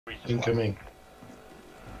Incoming.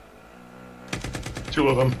 Two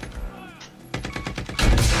of them.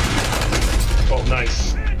 Oh,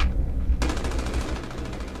 nice.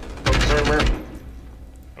 Armor.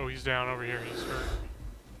 Oh, he's down over here. He's hurt.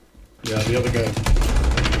 Yeah, the other guy.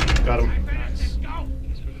 Got him. Nice.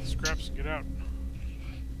 Let's go to the scraps and get out.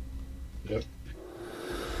 Yep.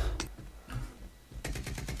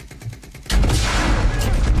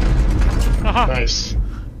 Aha. Nice.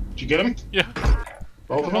 Did you get him? Yeah.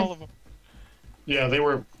 Both of them? All of them. Yeah,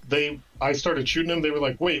 I started shooting them. They were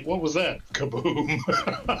like, wait, what was that? Kaboom.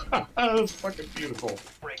 That was fucking beautiful.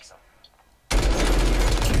 Breaks them.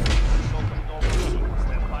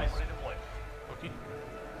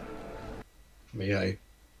 May I?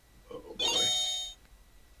 Oh boy.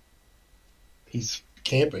 He's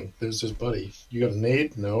camping. There's his buddy. You got a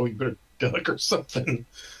nade? No, you better duck or something.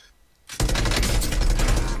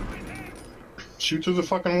 Shoot through the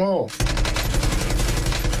fucking wall. Is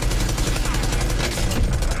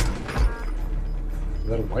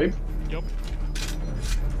that a wipe? Yep.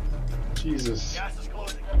 Jesus. Gas is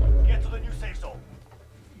closing. Get to the new safe zone.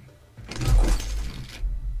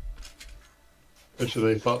 Bet you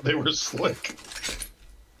they thought they were slick.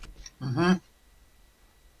 Mm-hmm.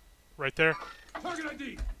 Right there. Target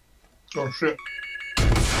ID. Oh shit.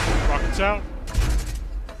 Rockets out.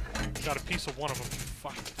 Got a piece of one of them.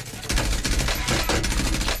 Fuck.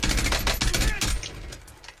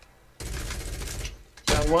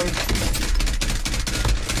 Down one.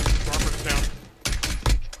 Robert's down.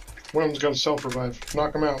 One of them's gonna self-revive.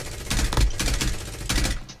 Knock him out.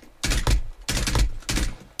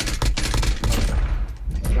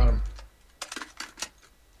 Got him.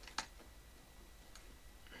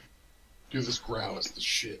 Dude, this growl is the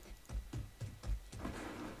shit.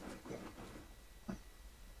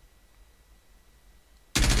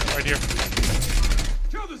 Right here.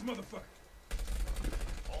 Kill this motherfucker.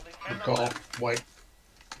 Good call. White.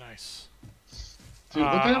 Nice. Dude,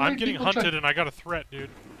 look at how I'm many getting people hunted try- and I got a threat, dude.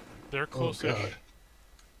 They're Oh close-ish. god.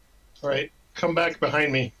 Alright, come back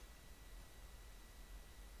behind me.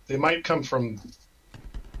 They might come from...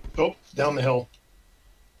 Oh, down the hill.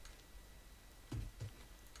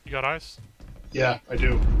 You got eyes? Yeah, I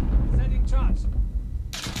do. Sending shots.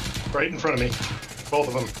 Right in front of me. Both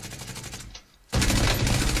of them.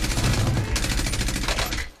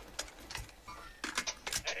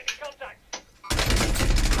 Enemy contact.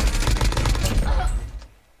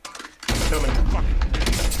 Coming.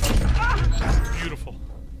 Beautiful.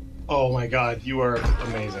 Oh my god, you are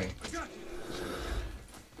amazing. I got you.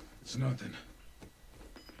 It's nothing.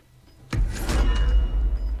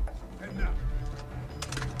 Head now.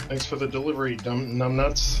 Thanks for the delivery,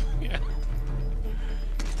 numbnuts. Yeah.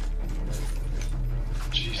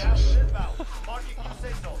 Gas Jesus. is inbound. Marking new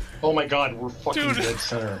safe zone. Oh my god, we're fucking Dude. dead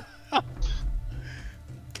center.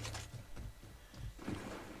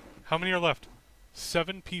 How many are left?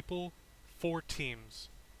 7 people, 4 teams.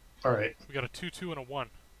 Alright, We got a 2-2 and a 1.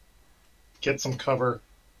 get some cover.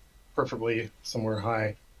 Preferably somewhere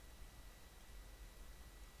high.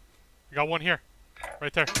 I got one here.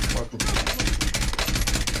 Right there. Welcome.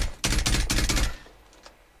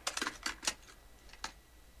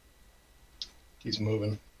 He's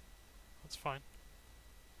moving. That's fine.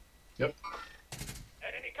 Yep.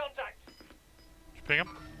 Enemy contact. Did you ping him?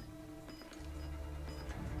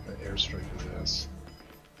 The airstrike his ass.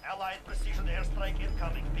 Allied precision airstrike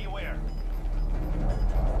incoming. Be aware.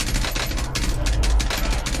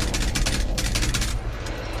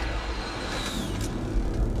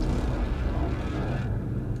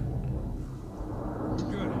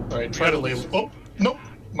 Good. Alright, try to lay... Oh! Nope!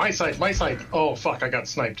 My side, my side! Oh, fuck, I got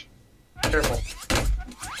sniped. Careful.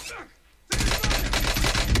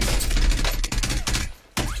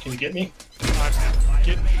 Can you get me? I'm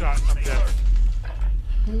getting shot. I'm dead.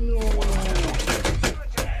 No.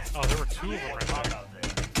 Oh, there were 2 of them right there.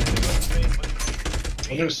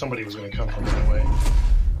 I knew somebody was going to come from that way.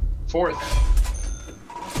 4th.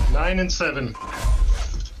 9 and 7.